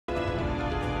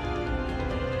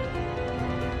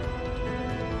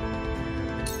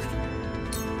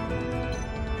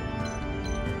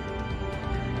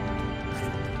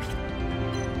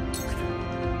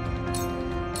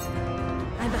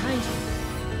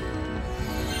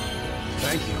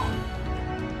Thank you.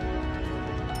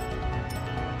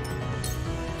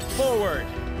 Forward!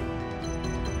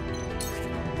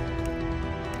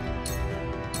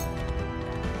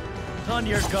 On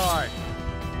your guard!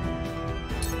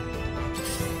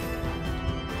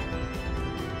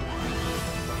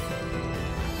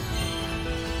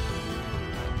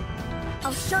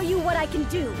 I'll show you what I can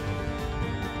do!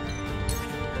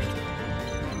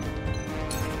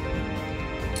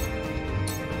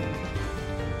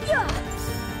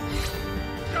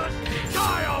 Just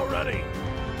die already!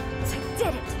 I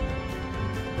did it!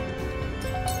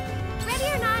 Ready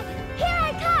or not, here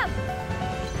I come!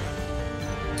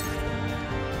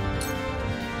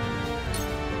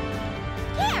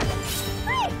 Here!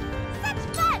 Free! Such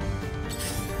fun!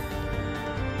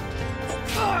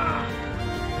 Ah!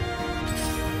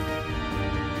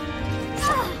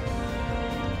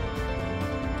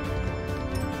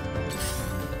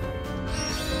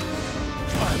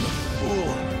 I'm a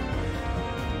fool.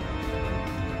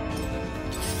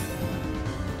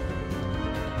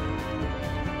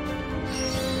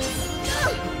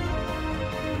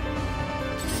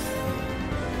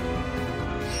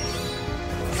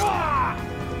 Ah!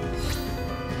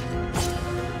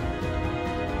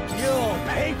 You'll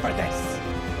pay for this!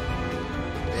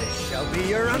 This shall be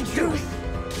your undoing!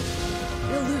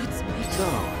 Eludes me. So,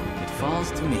 it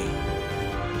falls to me.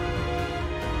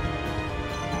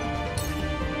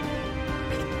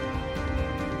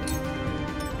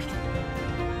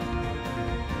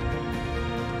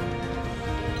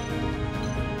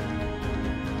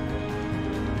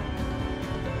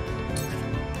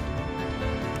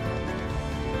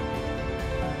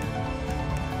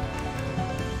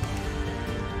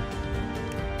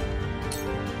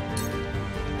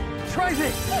 Try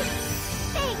this!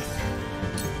 Thanks!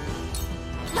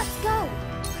 Let's go!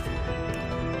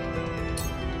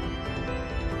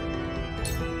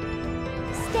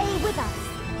 Stay with us!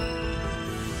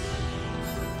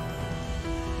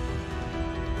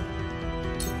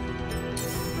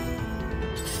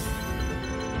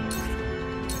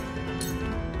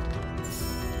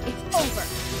 It's over!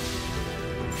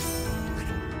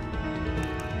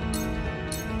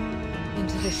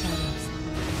 Into the shadows.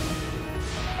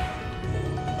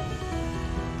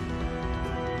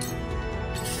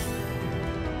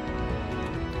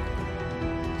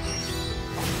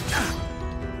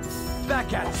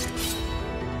 Back at it!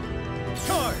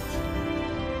 Charge!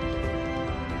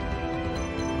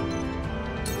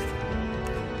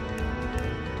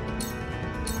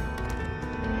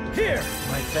 Here,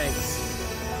 my thanks.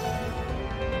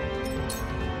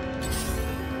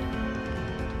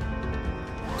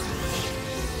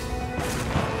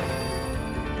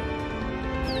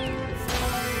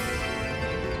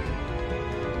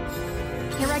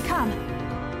 Here I come.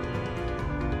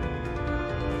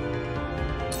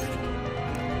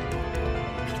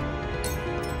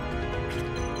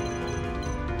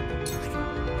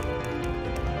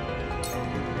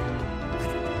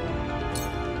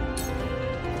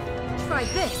 Try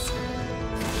this!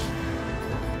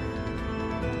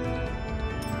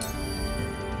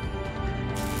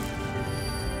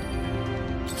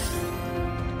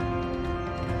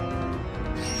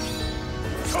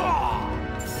 Ah!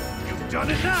 You've done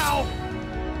it now!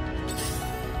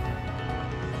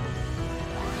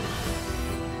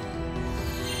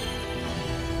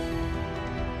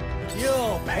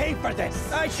 You'll pay for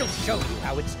this! I shall show you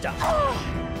how it's done.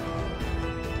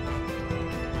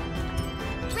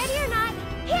 Ready or not,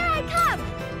 here I come!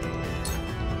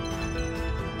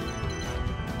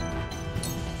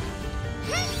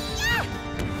 Yeah!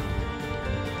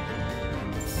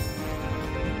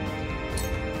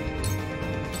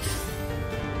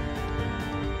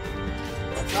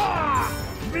 Ah!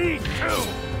 Me too!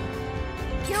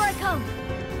 Here I come!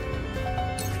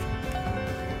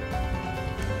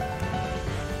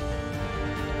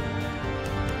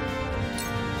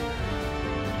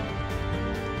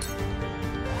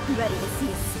 Ready to see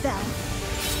a spell?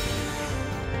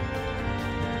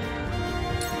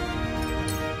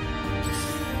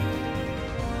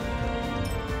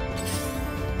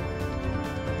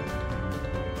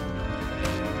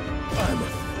 I'm a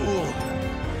fool.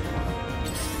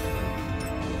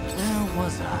 Where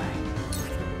was I?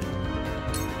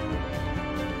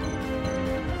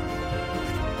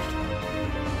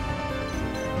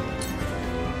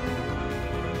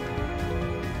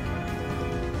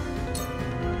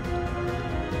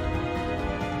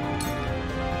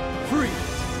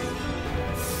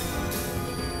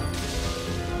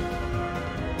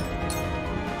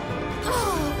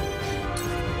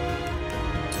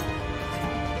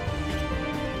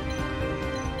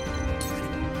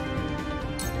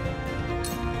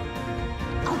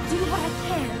 what I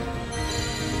can.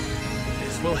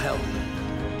 This will help.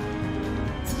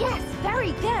 Yes,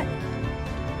 very good.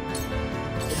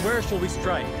 But where shall we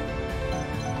strike?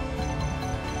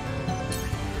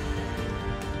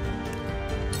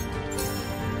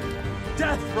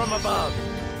 Death from above!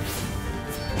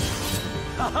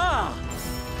 Ha-ha!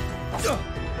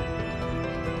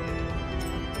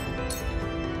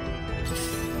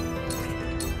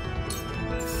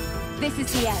 This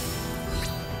is the end.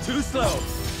 Too slow!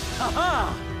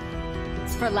 Ha-ha!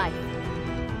 For life.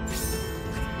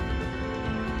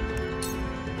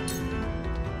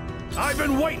 I've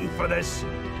been waiting for this!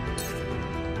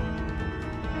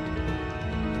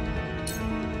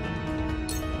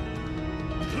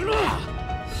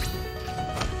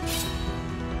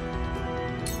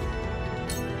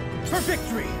 For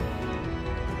victory!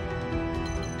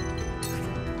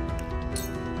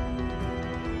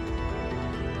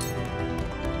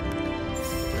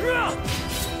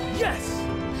 Yes!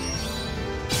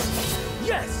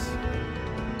 Yes!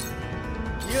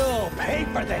 You'll pay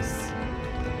for this!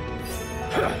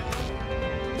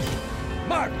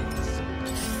 Marvelous!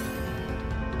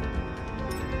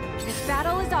 This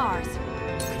battle is ours.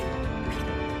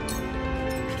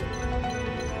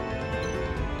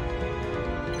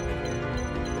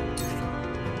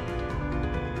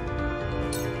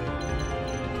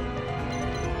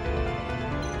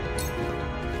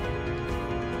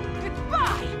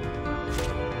 Goodbye!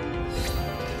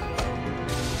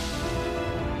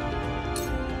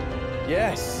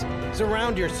 Yes,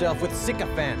 surround yourself with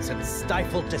sycophants and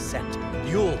stifle dissent.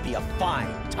 You'll be a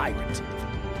fine tyrant.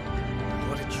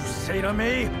 What did you say to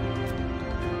me?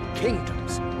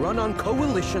 Kingdoms run on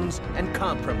coalitions and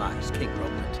compromise, King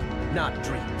Roland, not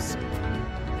dreams.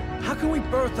 How can we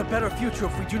birth a better future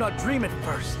if we do not dream it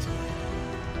first?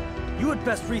 You had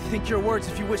best rethink your words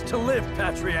if you wish to live,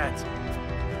 Patriot.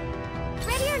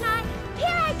 Ready or not, here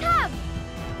I come!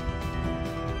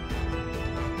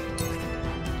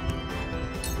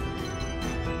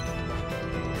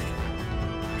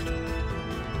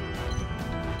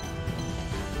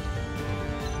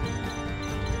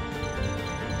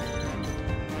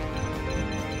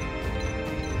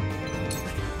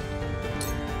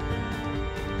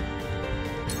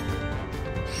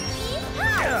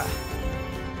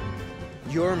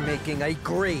 You're making a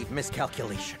grave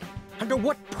miscalculation. Under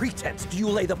what pretense do you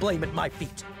lay the blame at my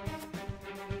feet?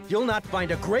 You'll not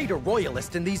find a greater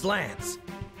royalist in these lands.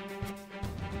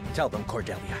 Tell them,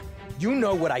 Cordelia. You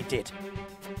know what I did.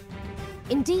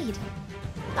 Indeed.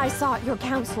 I sought your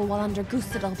counsel while under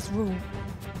Gustadolf's rule.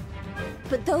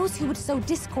 But those who would sow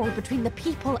discord between the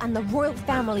people and the royal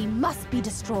family must be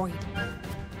destroyed.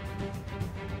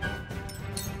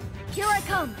 Here I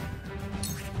come!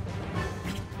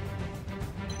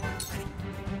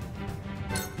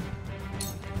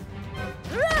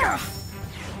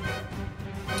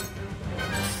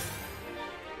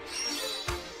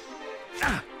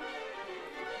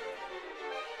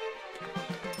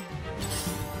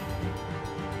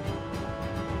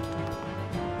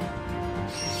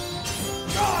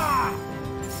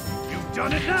 You've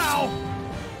done it now!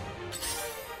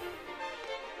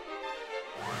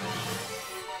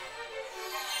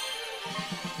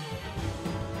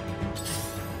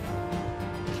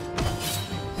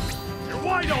 You're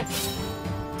wide open!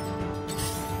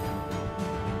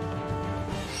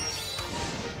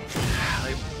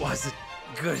 It wasn't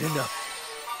good enough.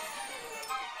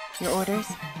 Your orders?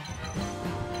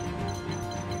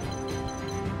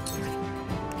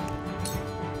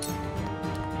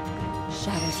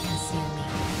 Shadows conceal me.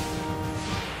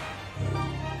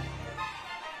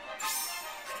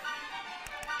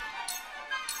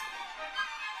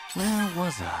 Where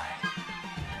was I?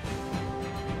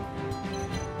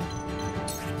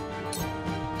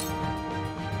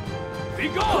 Be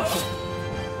gone!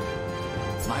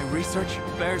 My research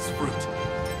bears fruit.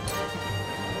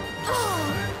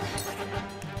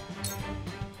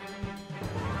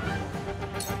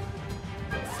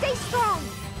 Stay strong!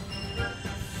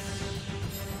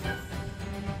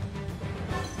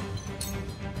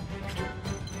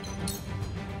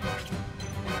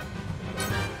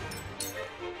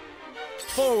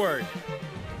 Forward!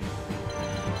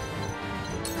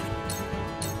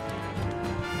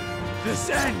 This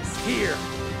ends here!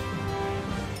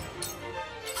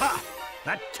 Ha!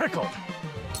 That tickled!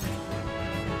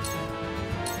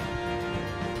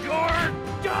 You're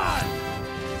done!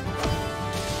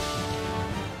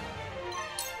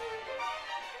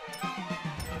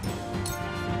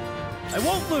 I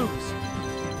won't lose!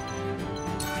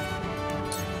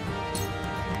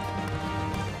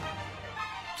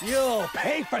 You'll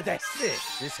pay for this!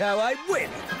 This is how I win!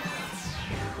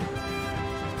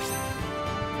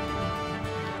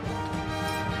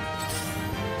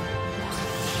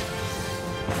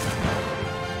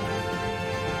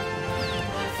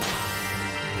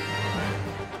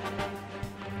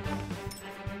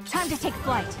 Time to take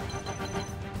flight.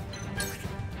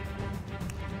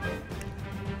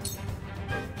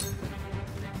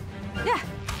 Yeah.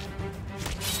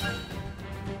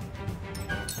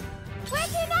 Where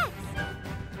to next?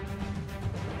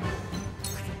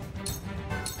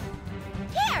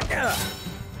 Here!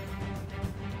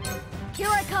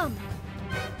 Here I come.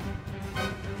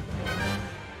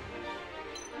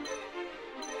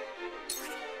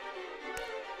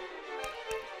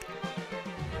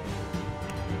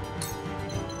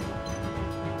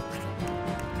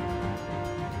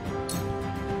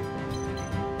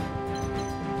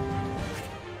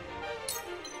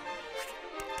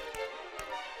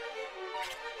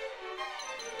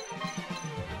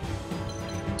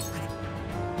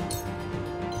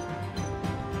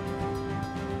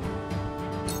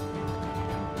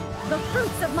 The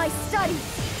fruits of my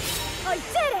studies! I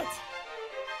did it!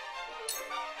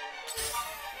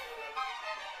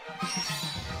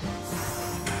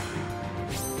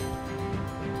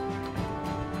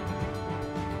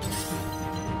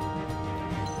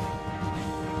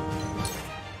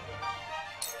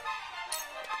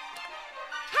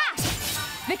 Ha!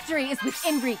 Victory is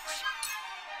within reach.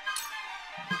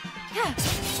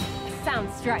 Sound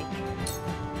strike.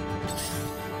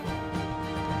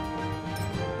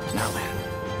 Now then,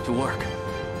 to work.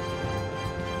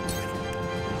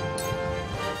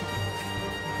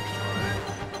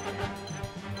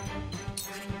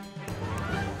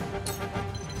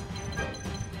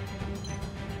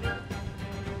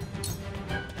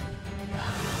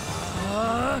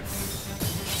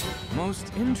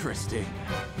 Most interesting.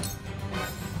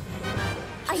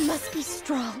 I must be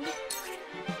strong.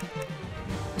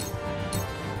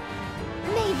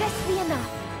 May this be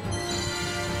enough.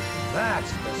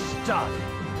 That's the stuff.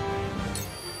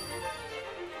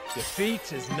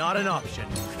 Defeat is not an option.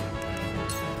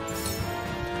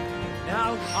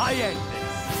 Now I end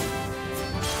this.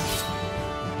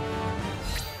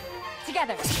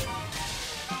 Together.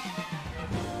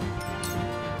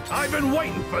 I've been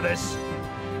waiting for this.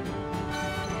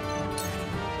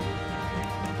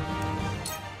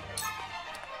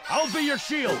 I'll be your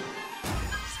shield.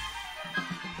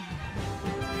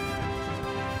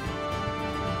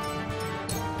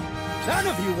 None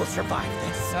of you will survive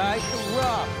this. I can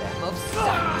rob them of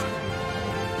sight.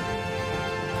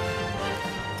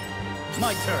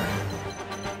 My turn.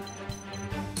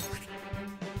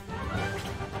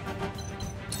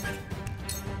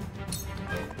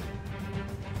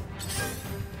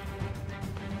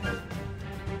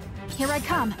 Here I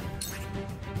come.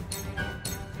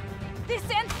 This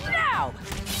ends now!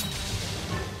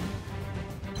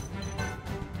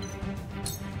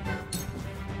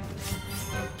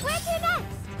 Where to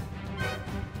next?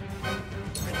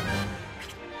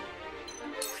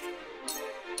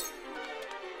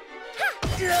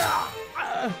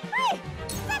 Hey!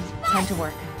 Such fun! Time to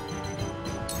work.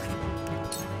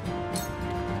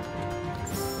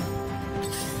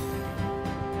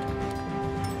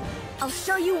 I'll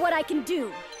show you what I can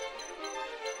do.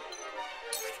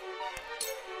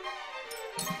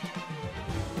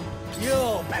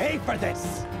 You'll pay for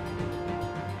this.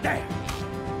 There.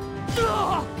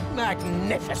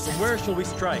 Magnificent. Where shall we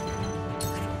strike?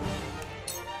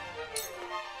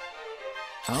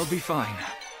 I'll be fine.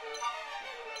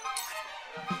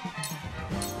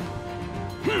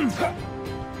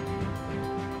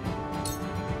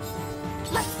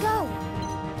 Let's go!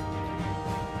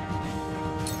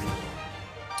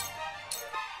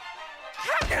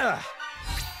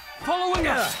 Following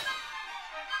up!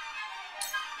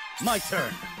 My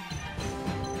turn.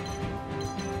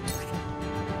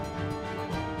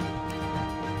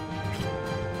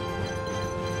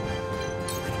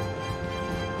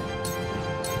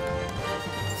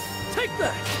 Take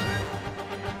that!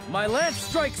 My lance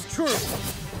strikes true.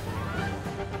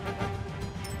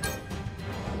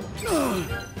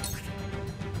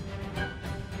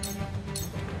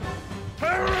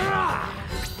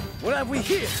 What have we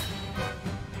here?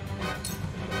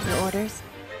 Your orders?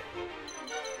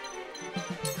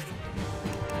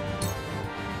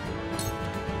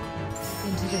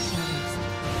 Into the shadows.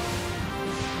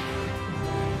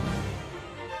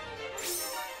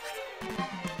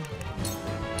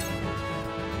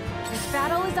 This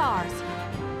battle is ours.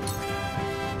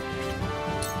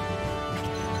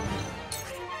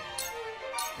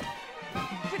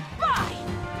 Goodbye!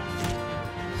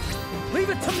 Leave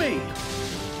it to me!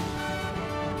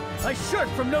 I shirk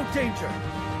from no danger.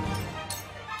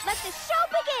 Let the show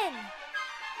begin!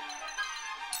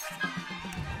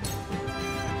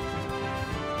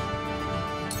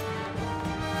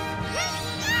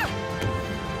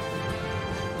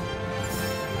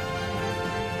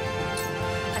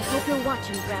 I hope you'll watch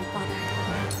watching, Grandfather.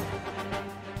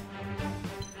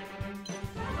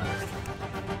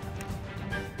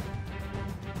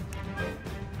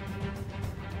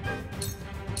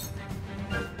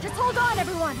 Just hold on,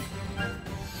 everyone!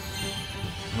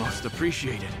 Most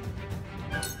appreciated.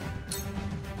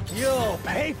 You'll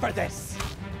pay for this!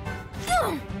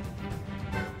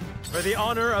 For the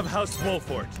honor of House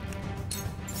Wolfort.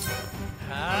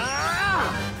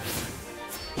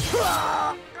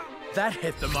 That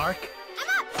hit the mark.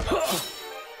 I'm up!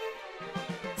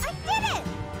 I did it!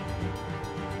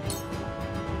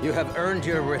 You have earned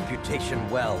your reputation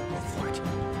well, Wolfort.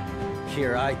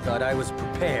 Here I thought I was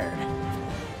prepared.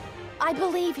 I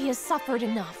believe he has suffered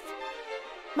enough.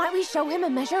 Might we show him a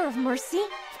measure of mercy?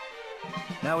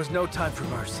 Now is no time for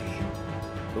mercy.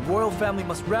 The royal family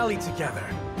must rally together.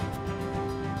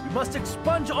 We must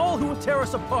expunge all who would tear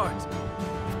us apart.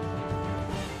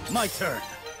 My turn.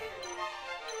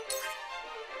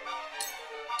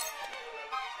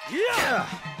 Yeah!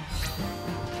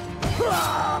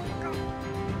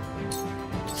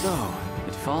 So,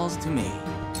 it falls to me.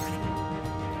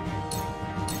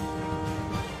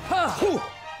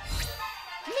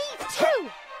 Me too!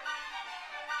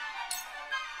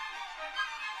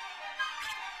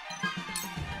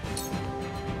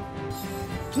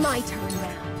 My turn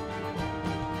now.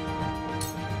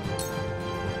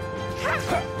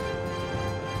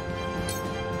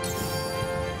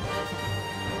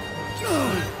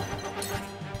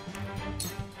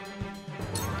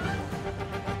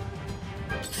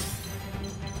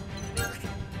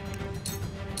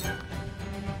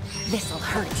 This'll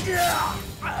hurt.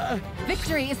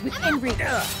 Victory is within reach.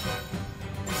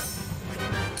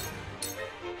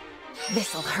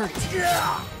 This'll hurt.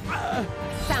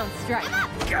 Sound strike.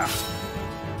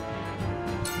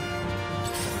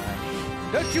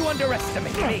 Don't you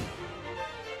underestimate me!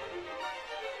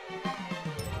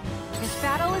 This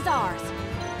battle is ours.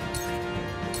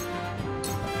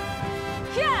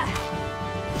 Yeah!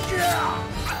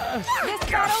 This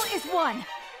battle is won.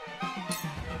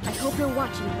 I hope you're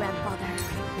watching, Grandfather.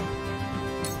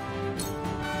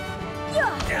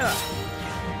 Yeah!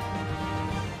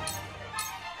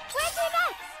 Where's your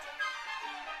next?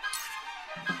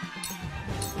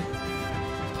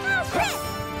 How's this?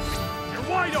 You're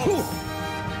wide open!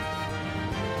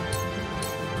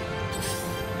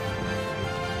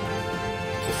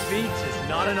 Defeat is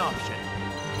not an option.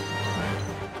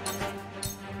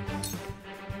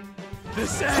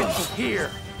 This ends here!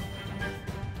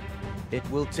 It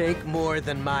will take more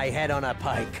than my head on a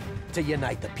pike to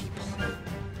unite the people.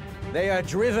 They are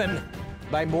driven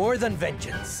by more than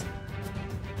vengeance.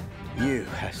 You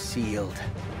have sealed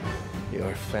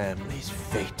your family's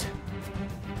fate.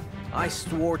 I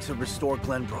swore to restore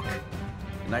Glenbrook,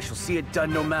 and I shall see it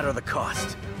done no matter the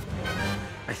cost.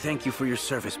 I thank you for your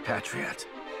service, Patriot.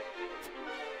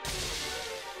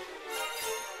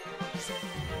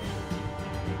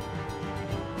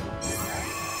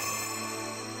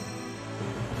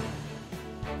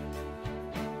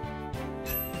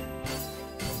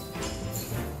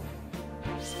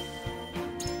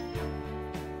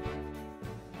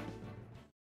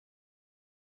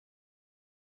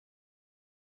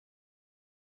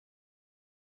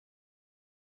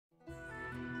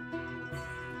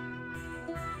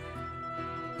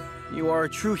 You are a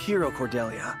true hero,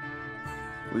 Cordelia.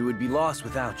 We would be lost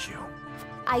without you.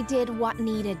 I did what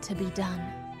needed to be done.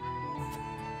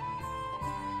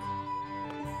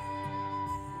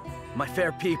 My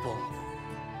fair people,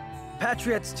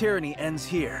 Patriot's tyranny ends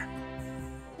here.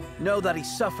 Know that he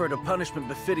suffered a punishment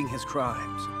befitting his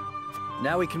crimes.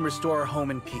 Now we can restore our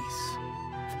home in peace.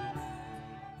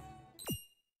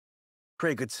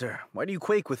 Pray, good sir, why do you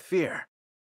quake with fear?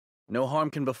 No harm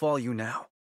can befall you now.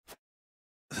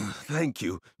 Thank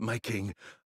you, my king.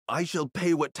 I shall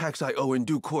pay what tax I owe in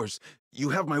due course. You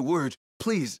have my word.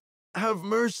 Please, have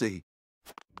mercy.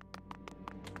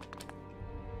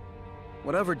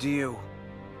 Whatever do you...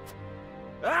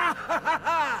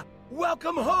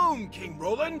 Welcome home, King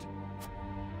Roland!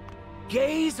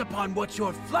 Gaze upon what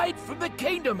your flight from the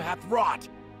kingdom hath wrought!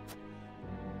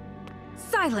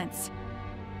 Silence!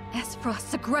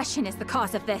 Esfrost's aggression is the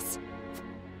cause of this.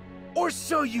 Or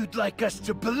so you'd like us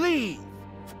to believe!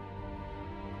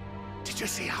 Did you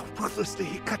see how ruthlessly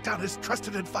he cut down his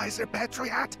trusted advisor,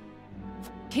 Patriot?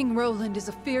 King Roland is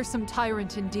a fearsome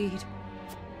tyrant indeed.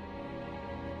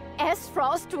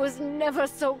 Esfrost was never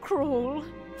so cruel.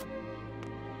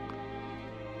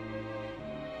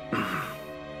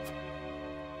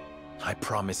 I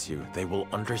promise you, they will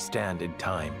understand in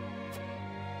time.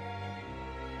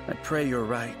 I pray you're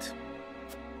right.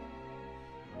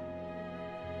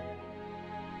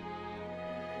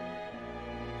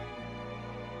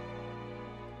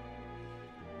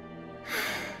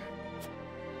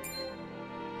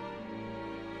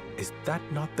 Is that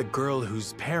not the girl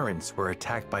whose parents were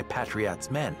attacked by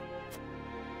Patriot's men?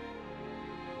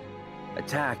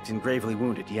 Attacked and gravely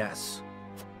wounded, yes.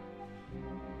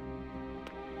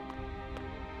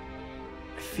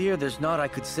 I fear there's naught I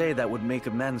could say that would make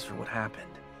amends for what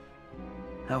happened.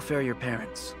 How fare your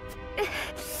parents?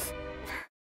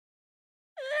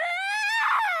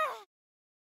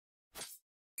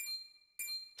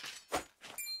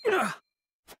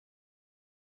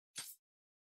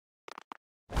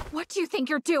 What do you think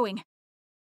you're doing?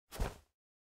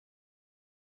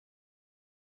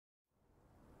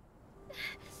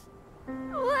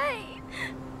 Why?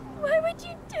 Why would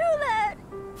you do that?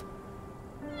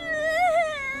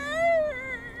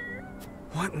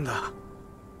 What in the...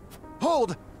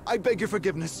 Hold! I beg your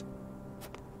forgiveness.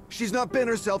 She's not been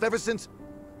herself ever since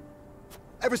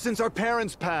our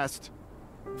parents passed.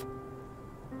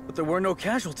 But there were no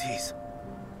casualties.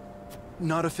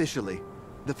 Not officially.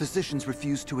 The physicians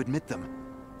refused to admit them.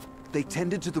 They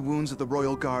tended to the wounds of the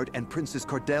Royal Guard and Princess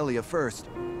Cordelia first.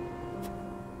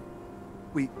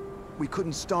 We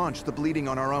couldn't staunch the bleeding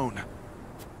on our own.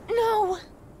 No!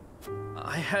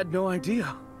 I had no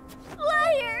idea.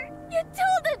 Liar! You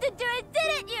told them to do it,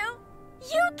 didn't you?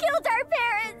 You killed our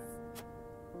parents!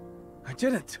 I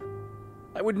didn't.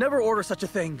 I would never order such a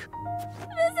thing.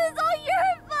 This is all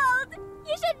your fault!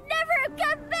 You should never have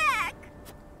come back!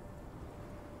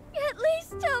 At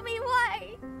least tell me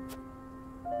why.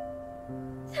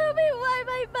 Tell me why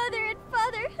my mother and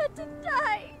father had to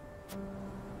die.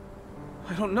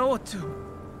 I don't know what to...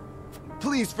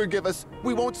 Please forgive us.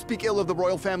 We won't speak ill of the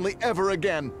royal family ever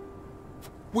again.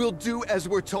 We'll do as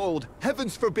we're told.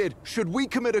 Heavens forbid, should we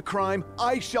commit a crime,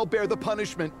 I shall bear the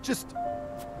punishment. Just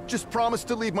promise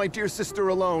to leave my dear sister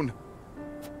alone.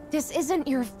 This isn't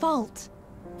your fault.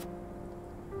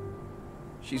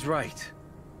 She's right.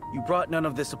 You brought none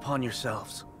of this upon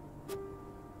yourselves.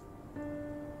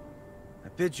 I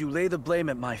bid you lay the blame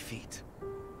at my feet.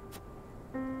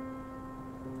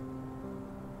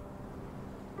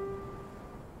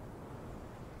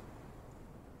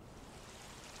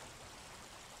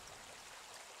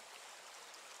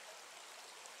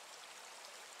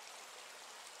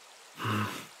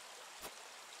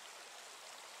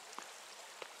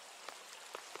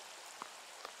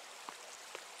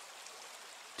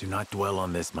 Do not dwell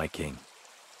on this, my king.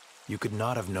 You could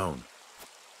not have known.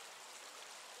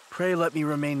 Pray let me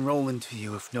remain Roland to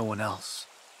you if no one else.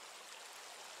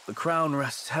 The crown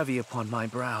rests heavy upon my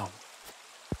brow.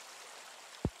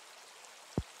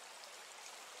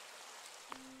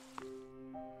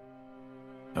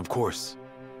 Of course.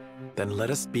 Then let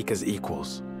us speak as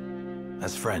equals.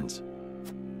 As friends.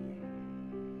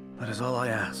 That is all I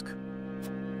ask.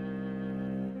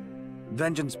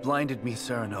 Vengeance blinded me,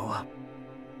 Serenoa.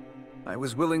 I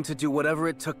was willing to do whatever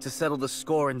it took to settle the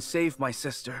score and save my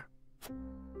sister.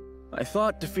 I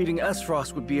thought defeating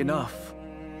Esfrost would be enough.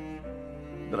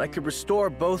 That I could restore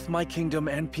both my kingdom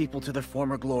and people to their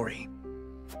former glory.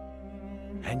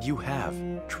 And you have,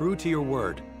 true to your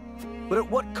word. But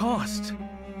at what cost?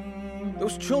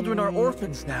 Those children are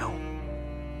orphans now.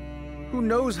 Who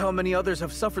knows how many others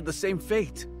have suffered the same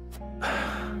fate?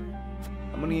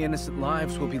 How many innocent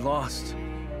lives will be lost?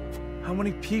 How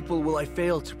many people will I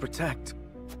fail to protect?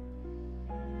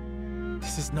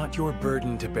 This is not your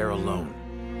burden to bear alone.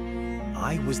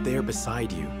 I was there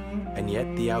beside you, and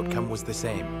yet the outcome was the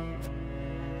same.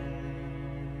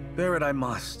 Bear it I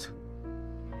must,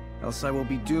 else I will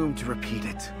be doomed to repeat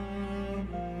it.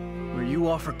 Where you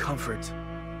offer comfort,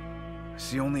 I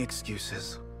see only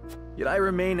excuses. Yet I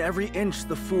remain every inch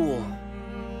the fool.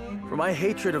 For my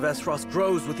hatred of Esfrost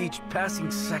grows with each passing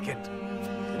second.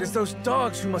 It is those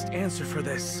dogs who must answer for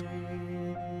this.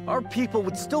 Our people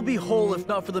would still be whole if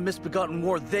not for the misbegotten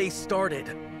war they started.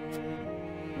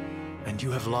 And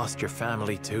you have lost your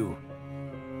family too.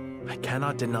 I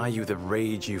cannot deny you the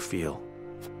rage you feel.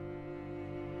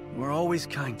 You are always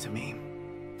kind to me.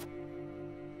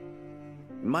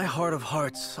 In my heart of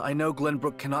hearts, I know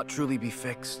Glenbrook cannot truly be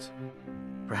fixed.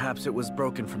 Perhaps it was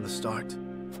broken from the start.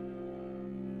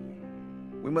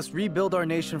 We must rebuild our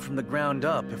nation from the ground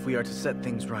up if we are to set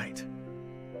things right.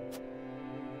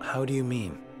 How do you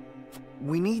mean?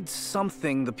 We need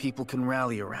something the people can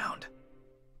rally around.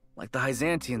 Like the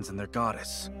Byzantians and their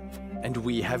goddess. And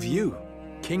we have you,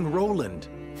 King Roland.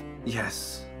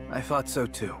 Yes, I thought so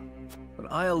too.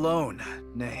 But I alone,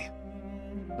 nay,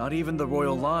 not even the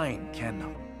royal line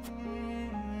can.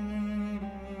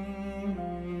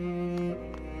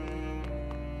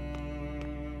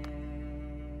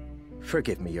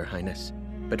 Forgive me, Your Highness,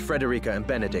 but Frederica and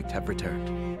Benedict have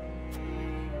returned.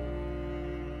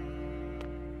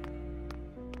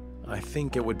 I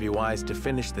think it would be wise to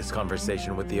finish this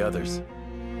conversation with the others.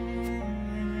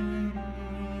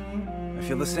 I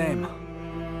feel the same.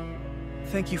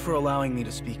 Thank you for allowing me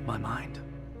to speak my mind.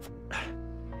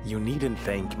 You needn't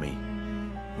thank me.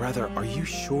 Rather, are you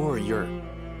sure you're...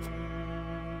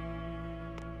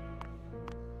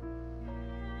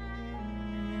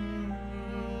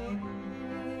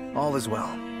 All is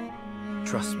well.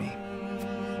 Trust me.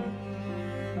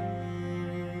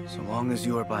 So long as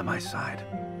you are by my side.